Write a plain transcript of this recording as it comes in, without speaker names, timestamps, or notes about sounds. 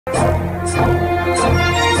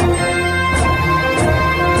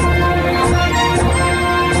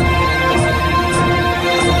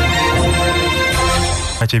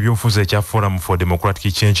Ekyobufuzi ekya Forum for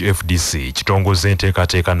Democratic Change FDC kitongoze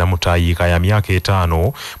enteekateeka namutayiika ya myaka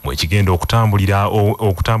 5 mu ekigenda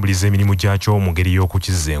okutambuliza emirimu gyakyo mu ngeri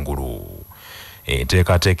y'okukizza engulu.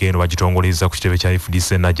 Enteekateeka eno bagitongoleza ku kitebe kya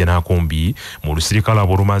FDC Najja n'akumbi mu lusirikale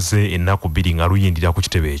olumaze ennaku 2 nga luyindira ku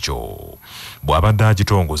kitebe ekyo. Bw'abadde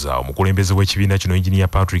agitongoza omukulembeze w'ekibiina kino Engineer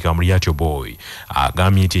Patrick Amuriat Oboy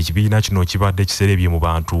agambye nti ekibiina kino kibadde kiserebye mu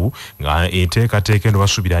bantu nga enteekateeka eno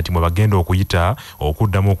basuubira nti mwe bagenda okuyita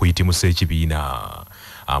okuddamu okuyitimusa ekibiina.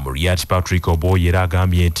 Amuriat Patrick Oboy era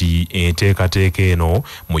agambye nti enteekateeka eno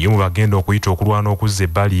muyo mu bagenda okuyita okulwana okuzza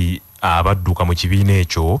ebbali abadduka mu kibiina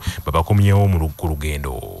ekyo babakomyewo ku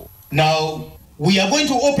lugendo. Now we are going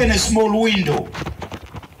to open a small window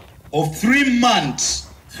of 3 months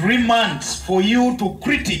for you to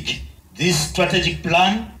critique this strategic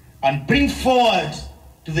plan and bring forward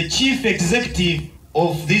to the chief executive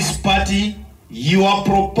of this party your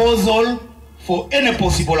proposal for any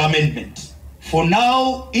possible amendment. For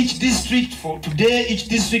now, each district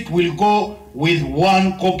will go with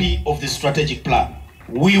 1 copy of the strategic plan.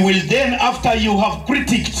 We will then, after you have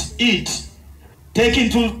critiqued it, take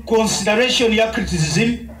into consideration your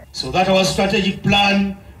criticism so that our strategic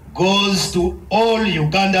plan goes to all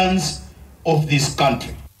Ugandans of this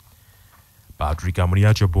country. Patrick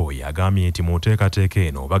Amuriat Oboy agambye nti mu nteekateeka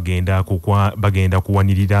eno bagenda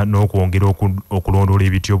kuwanirira n'okwongera okulondoola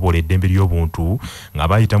ebityoboola eddembe ly'obuntu nga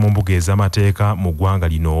bayita mu mbuga ez'amateeka mu ggwanga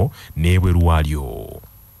lino n'ebweru waalyo.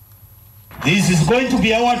 This is going to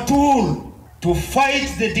be our tool to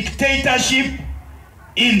fight the dictatorship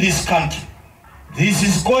in this country. This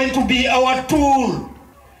is going to be our tool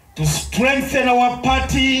to strengthen our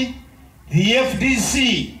party, the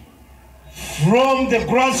FDC, from the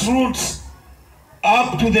grassroots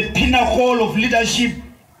up to the pinnacle of leadership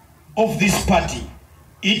of this party.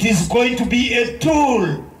 It is going to be a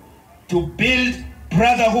tool to build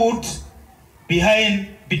brotherhood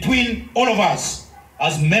between all of us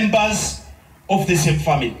as members of the same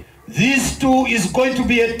family. This too is going to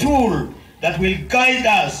be a tool that will guide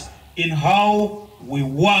us in how we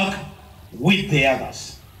work with the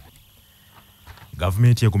others.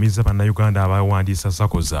 Gavumenti egumiza bannayuganda abawandiisa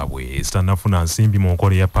sako zaabwe ezitannafuna nsimbi mu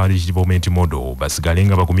nkola ya parish development model basigale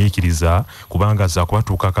nga bagumiikiriza kubanga za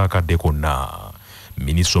kubatuukako akadde konna.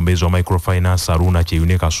 Minisita omubeezi wa microfinance Aruna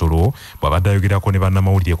Kyeyune Kasolo bw'abadde ayogerako ne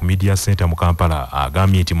bannamawulire ku media center mu Kampala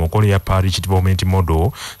agambye nti mu nkola ya parish development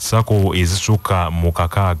model sako ezisukka mu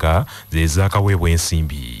 6 ze zaakaweebwa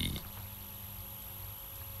ensimbi.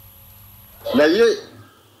 Naye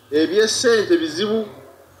eby'essente bizibu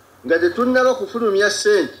nga tetunnaba kufulumya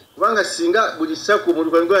ssente kubanga singa buli sako mu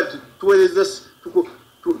Luganda nti tuweereza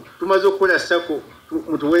tumaze okukola sako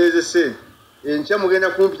mutuweereze ssente enkya mugenda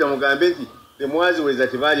kumpita mugambe nti temwaziweereza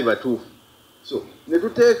tebaali batuufu. So ne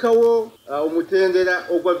tuteekawo omutendera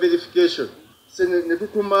ogwa verification ne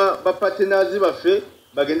tutuma bapartners baffe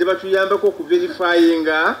bagende batuyambeko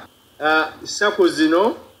okuverifyinga sako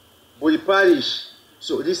zino buli parish.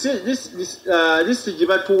 So this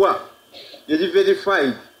gibatuwa yali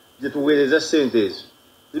verified jetuweereza ssente ezo.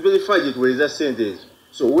 Verified jetuweereza ssente ezo.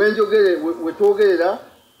 So wetwogerera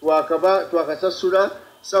twakasasula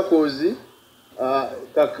sakozi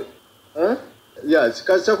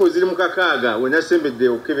sako ziri mu 6 wenasembedde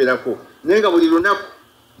okukeberako naye nga buli lunaku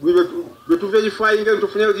lwe tuverifyinga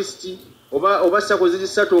tufuneyo lisiti oba sako ziri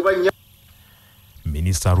 3 oba 4.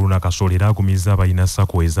 Minisita Aruna Kasolo era agumiza abalina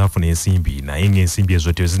sako ezaafuna ensimbi naye ng'ensimbi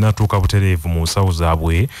ezo tezinatuuka butereevu mu nsawo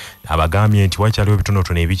zaabwe. Abagambye nti wakyaliwo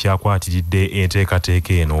ebitonotono ebikyakwatiridde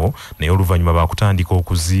enteekateeka eno naye oluvannyuma baakutandika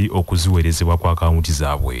okuziweerezebwa ku akawunti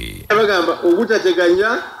zaabwe. Bagamba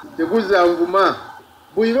obutateganya teguzanvuma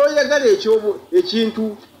buli lw'oyagala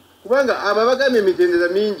ekintu kubanga abo abagambye emitendera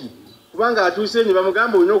mingi kubanga atuuse ne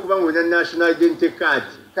bamugamba olina okuba nga olina national identity card.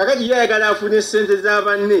 Kakati ye ayagala afune ssente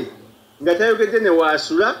z'abanne nga tayogedde ne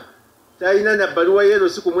waasula talina na bbaluwa yeero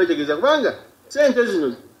si kumwetegereza kubanga ssente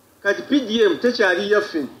zino kati PDM tekyali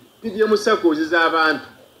yaffe. PDM sakozi z'abantu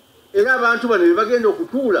era abantu bano bye bagenda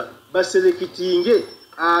okutuula baselekitinge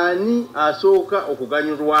ani asooka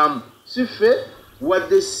okuganyulwamu si ffe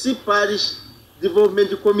wadde si parish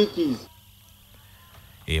development committees.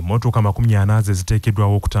 Emmotoka 40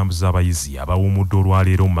 ziteekeddwawo okutambuza abayizi abawummudde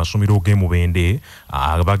olwaleero mu masomero g'Emubende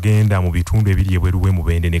abagenda mu bitundu ebiri ebweru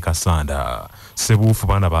w'Emubende ne Kasanda. Sebuufu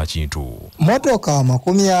baana ba kintu. Mmotoka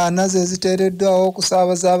 40 zeziteereddwawo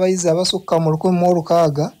okusaabaza abayizi abasukka mu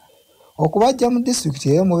 1,600 okubajja mu disitulikiti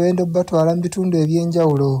ey'Emubende batwala mu bitundu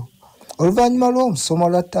eby'enjawulo oluvannyuma lw'omusomo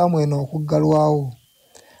lwa ttaamu eno okuggalwawo.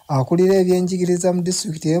 akulira ebyenjigiriza mu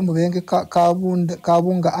disitulikiti y'Emubenge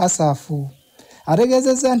Kabunga Asafu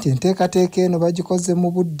ategeezezza nti enteekateeka eno bagikoze mu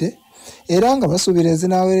budde era nga basuubira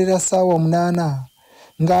ezinaawerera ssaawa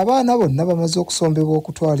 8 ng'abaana bonna bamaze okusombebwa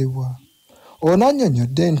okutwalibwa. Ono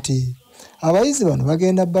annyonnyodde nti abayizi bano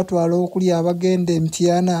bagenda batwala okuli abagenda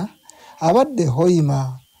Emityana, abadde Hoima,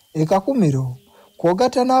 Ekakumiro,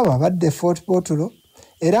 kwogata n'abo abadde Fort Portal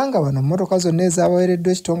era nga bano mmotoka zonna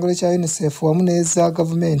ezaabaweereddwa ekitongole kya UNICEF wamu n'eza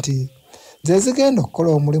gavumenti ze zigenda okukola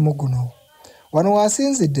omulimu guno. Wano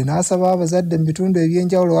wasinzidde n'asaba abazadde mu bitundu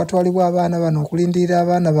eby'enjawulo watwalibwa abaana bano okulindirira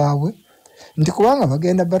abaana baabwe nti kubanga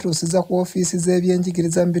bagenda batuusiza ku ofiisi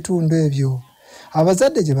z'ebyenjigiriza mu bitundu ebyo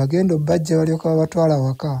abazadde gye bagenda obbajja balyoka babatwala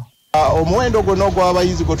waka. Omuwendo guno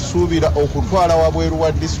gw'abayizi gwe tusuubira okutwala wabweru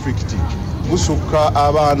wa disitulikiti gusukka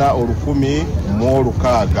abaana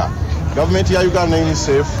 1,600. Gavumenti ya Uganda ne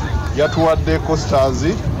UNICEF yatuwadde coasters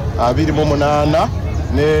 28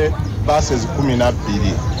 ne buses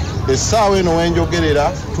 12. Essaawa eno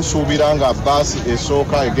wenjogerera tusuubira nga baasi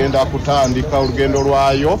esooka egenda kutandika olugendo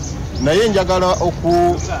lwayo, naye njagala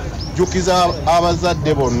okujjukiza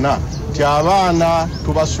abazadde bonna nti abaana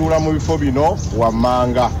tubasuula mu bifo bino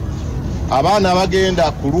wammanga. Abaana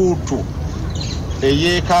bagenda ku luutu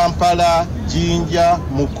ey'e Kampala, Jinja,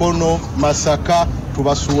 Mukono, Masaka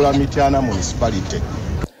tubasuula Mityana municipality.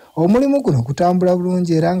 Omulimu guno gutambula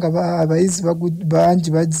bulungi era nga abayizi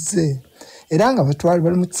bangi bazze era nga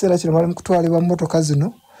bali mu kiseera kino bali mu kutwalibwa mmotoka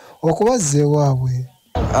zino okubazza ewaabwe.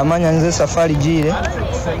 Amanya nze Safari Jire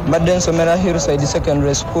mbadde nsomera Hillside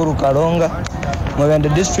Secondary School Kalonga Mubende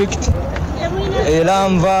District era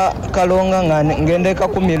nva Kalonga nga ngenda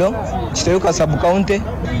Ekakumiro Kiteyuka Sub County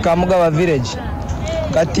Kamugaba Village.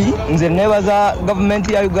 Kati nze nebaza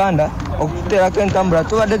gavumenti ya Uganda okuterako entambula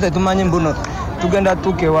tubadde tetumanyi mbuno tugenda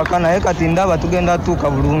tuuka ewaka naye kati ndaba tugenda tuuka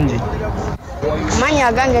bulungi.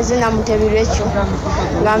 Manya gange zina Mutebirwecho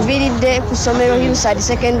nga nviridde ku ssomero Hillside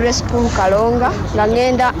Secondary School Kalonga nga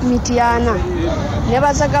ngenda Mityana.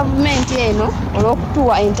 Nebaza gavumenti eno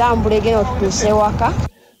olw'okutuwa entambula egenda otutuuse ewaka.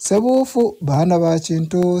 Sebuufu baana ba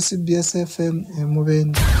Kintu CBS FM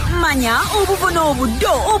Mubende. Manya obubona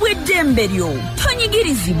obuddo obw'eddembe lyo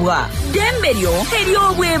tonyigirizibwa ddembe lyo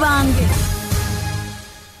ery'obwebange.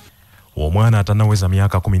 Omwana atanaweza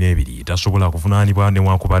myaka 12 tasobola kuvunaanibwa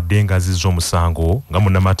newankubadde ng'azizza omusango nga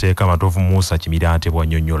munnamateeka Matovu Musa Kimirante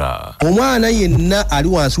bw'annyonnyola. Omwana yenna ali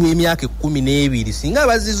wansi w'emyaka 12 singa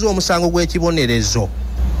bazizza omusango gw'ekibonerezo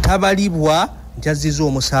tabalibwa nti azizza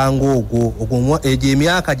omusango ogwo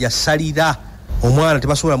emyaka gyasalira. Omwana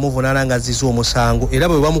tebasobola muvunaana nga azizza omusango era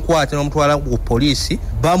bwe bamukwata n'omutwala ku poliisi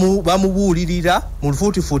bamubuulirira mu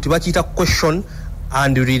lufuutifuuti bakiyita question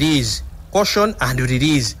and release. Caution and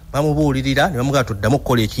release bamubuulirira ne bamugamba tuddamu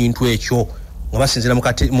okukola ekintu ekyo nga basinzira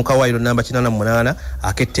mu kawaayiro namba 88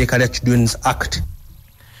 ak'etteeka lya Children's Act.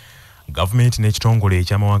 Gavumenti n'ekitongole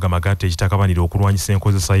eky'amawanga magatte ekitakabanira okulwanyisa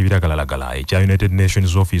enkozesa y'ebiragalalagala ekya United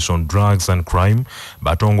Nations Office on Drugs and Crime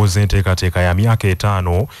batongoza enteekateeka ya myaka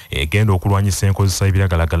 5 egenda okulwanyisa enkozesa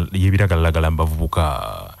y'ebiragalalagala mu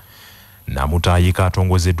bavubuka. Namutayika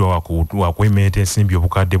atongozeddwa wakwemeta ensimbi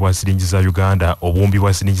obukadde bwa siringi za Uganda obuwumbi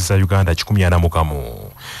bwa siringi za Uganda 140.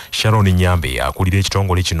 Sharon Nyambe akulira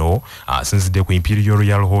ekitongole kino asinzidde ku Imperial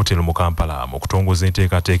Royal Hotel mu Kampala mu kutongoza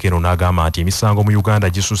enteekateeka eno n'agamba nti emisango mu Uganda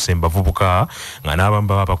gisusse mu bavubuka nga n'abamu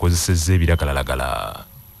baba bakozesezza ebiragalalagala.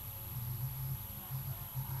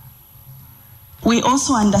 We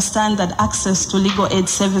also understand that access to legal aid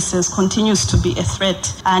services continues to be a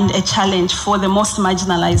threat and a challenge for the most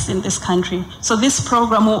marginalized in this country. So this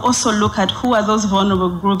program will also look at who are those vulnerable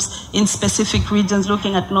groups in specific regions,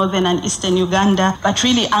 looking at northern and eastern Uganda, but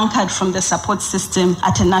really anchored from the support system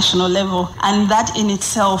at a national level. And that in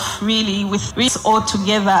itself really with all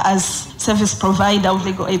together as service provider of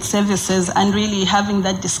legal aid services and really having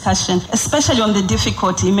that discussion, especially on the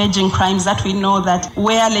difficult emerging crimes that we know that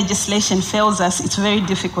where legislation fails us, it's very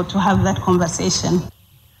difficult to have that conversation.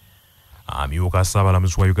 Amyuka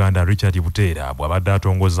Ssaabalamuzi wa Uganda Richard Buteera bw'abadde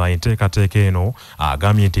atongoza enteekateeka eno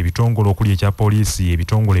agambye nti ebitongole okuli ekya poliisi,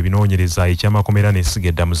 ebitongole ebinoonyereza, ekyamakomera n'essiga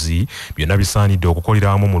eddamuzi byonna bisaanidde okukolera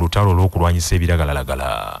wamu mu lutalo olw'okulwanyisa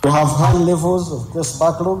ebiragalalagala. We have high levels of case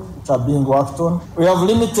backlog which are being worked on. We have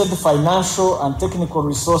limited financial and technical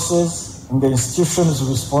resources in the institutions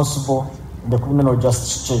responsible in the criminal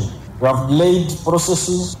justice chain. We have delayed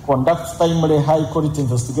processes, conduct timely high-quality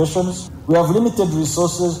investigations. We have limited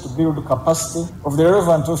resources to build capacity of the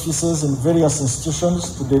relevant offices in various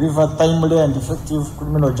institutions to deliver timely and effective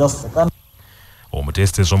criminal justice.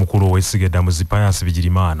 omutesiteesi omukulu ow'essiga mu Pius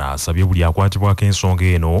Bigirimana asabye buli akwatibwako ensonga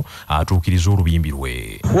eno atuukiriza olubimbi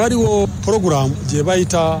lwe. Waliwo program gye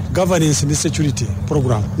bayita governance and security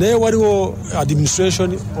program naye waliwo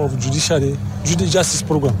administration of justice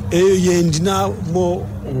program eyo yendinamo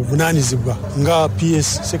obuvunaanyizibwa nga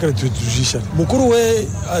PS secretary to judiciary. Mukulu we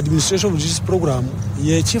administration of justice program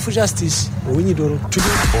ye chief justice Owinyidoro.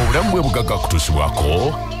 Obulamu bwe bugagga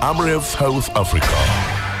kutuusibwako Amuriat Health Africa.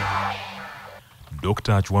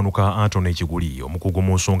 Dr. Chwanuka Anthony Chiguli omukugu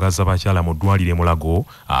mu nsonga z'abakyala mu ddwaliro Mulago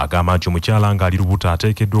agamba nti omukyala ng'ali lubuto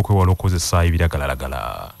ateekeddwa okwewala okukozesa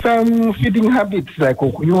ebiragalalagala. Some feeding habits like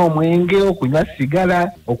okunywa omwenge, okunywa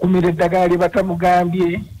sigala, okumira eddagala lye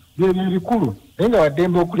batamugambye bye bikulu. Nga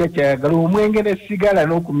wadembe okulya kyayagala omwenge ne sigala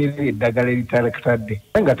n'okumira eddagala eritalekatadde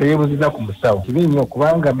nga teyeebuziza ku musawo kibi nnyo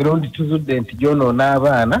kubanga mirundi tuzudde nti gyonoona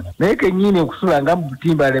abaana naye kennyini okusula nga mu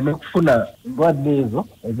butimba aleme kufuna endwadde ezo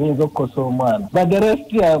eziyinza okukosa omwana. But the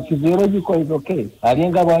rest ya physiological is okay.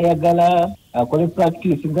 Alyenga bw'ayagala, akole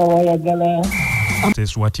practice nga bw'ayagala.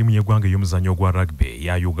 Tesu wa tiimu y'eggwanga ey'omuzannyo gwa rugby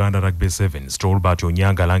ya Uganda Rugby Sevens Tolbert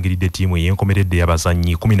Onyanga alangiridde ttiimu ey'enkomeredde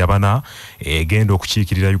y'abazannyi 14 egenda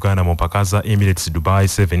okukiikirira Uganda mu mpaka za Emirates Dubai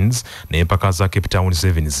Sevens n'empaka za Cape Town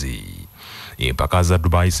Sevens. Empaka za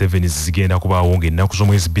Dubai Sevens zigenda kubaawo ng'ennaku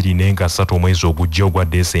z'omwezi 2 nga 3 omwezi ogujja ogwa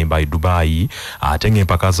Desemba e Dubai, ate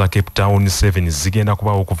ng'empaka za Cape Town Sevens zigenda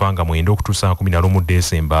kubaawo okuva nga 9 okutuusa 11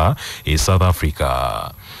 Desemba e South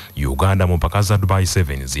Africa. Uganda mu mpaka za Dubai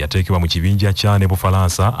Sevens yateekebwa mu kibinja kya ne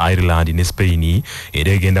Bufalansa, Ireland ne Spain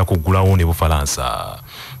era egenda kuggulawo ne Bufalansa.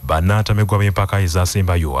 Bannatamegwa b'empaka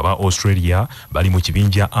ezaasembayo aba Australia bali mu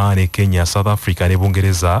kibinja A ne Kenya, South Africa ne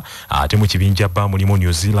Bungereza, ate mu kibinja B mulimu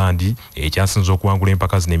New Zealand ekyasinze okuwangula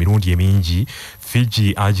empaka zino emirundi emingi,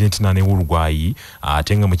 Fiji, Argentina ne Uruguay,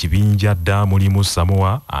 ate nga mu kibinja D mulimu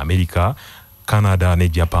Samoa, America, Canada ne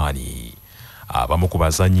Japani. Abamu ku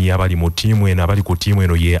bazannyi abali mu ttiimu eno abali ku ttiimu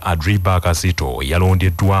eno ye Adriba Kasito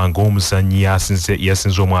yalondeddwa ng'omuzannyi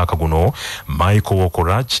yasinze omwaka guno, Michael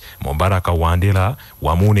Okorach, Mubaraka Wandera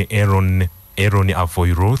wamu ne Aaron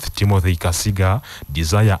Afoyruth, Timothy Kasiga,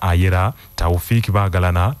 Desire Ayera, Taufik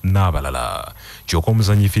Bagalana n'abalala. Kyokka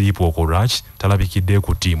omuzannyi Philip Okorach talabikidde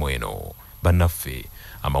ku ttiimu eno. Bannaffe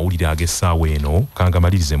amawulire ag'essaawa eno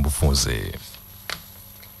kangamalirize mbufunze.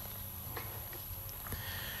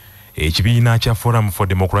 Ekibiina kya Forum for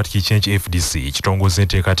Democratic Change FDC kitongoza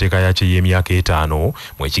enteekateeka yakyo y'emyaka 5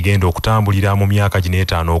 mwe kigenda okutambulira mu myaka gino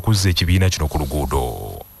 5 okuzza ekibiina kino ku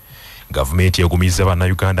luguudo. Gavumenti egumiza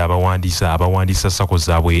bannayuganda abawandiisa ssako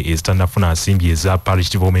zaabwe ezitannafuna nsimbi eza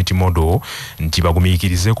Parish Development Model nti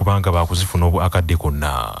bagumiikirize kubanga baakuzifuna akadde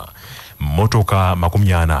konna. Motoka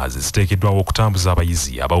 40 ziteekeddwawo okutambuza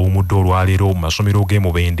abayizi abawummudde olwaleero mu masomero g'e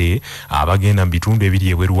Mubende abagenda mu bitundu ebiri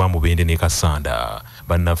ebweru wa Mubende ne Kasanda.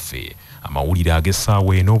 Bannaffe amawulire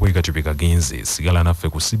ag'essaawa eno bwe gatyo bwe gagenze. Sigala naffe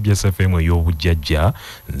ku CBS FM ey'obujjajja.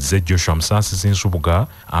 Nze Joshua Musaasisi Nsubuga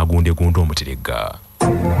agunde omuteregga.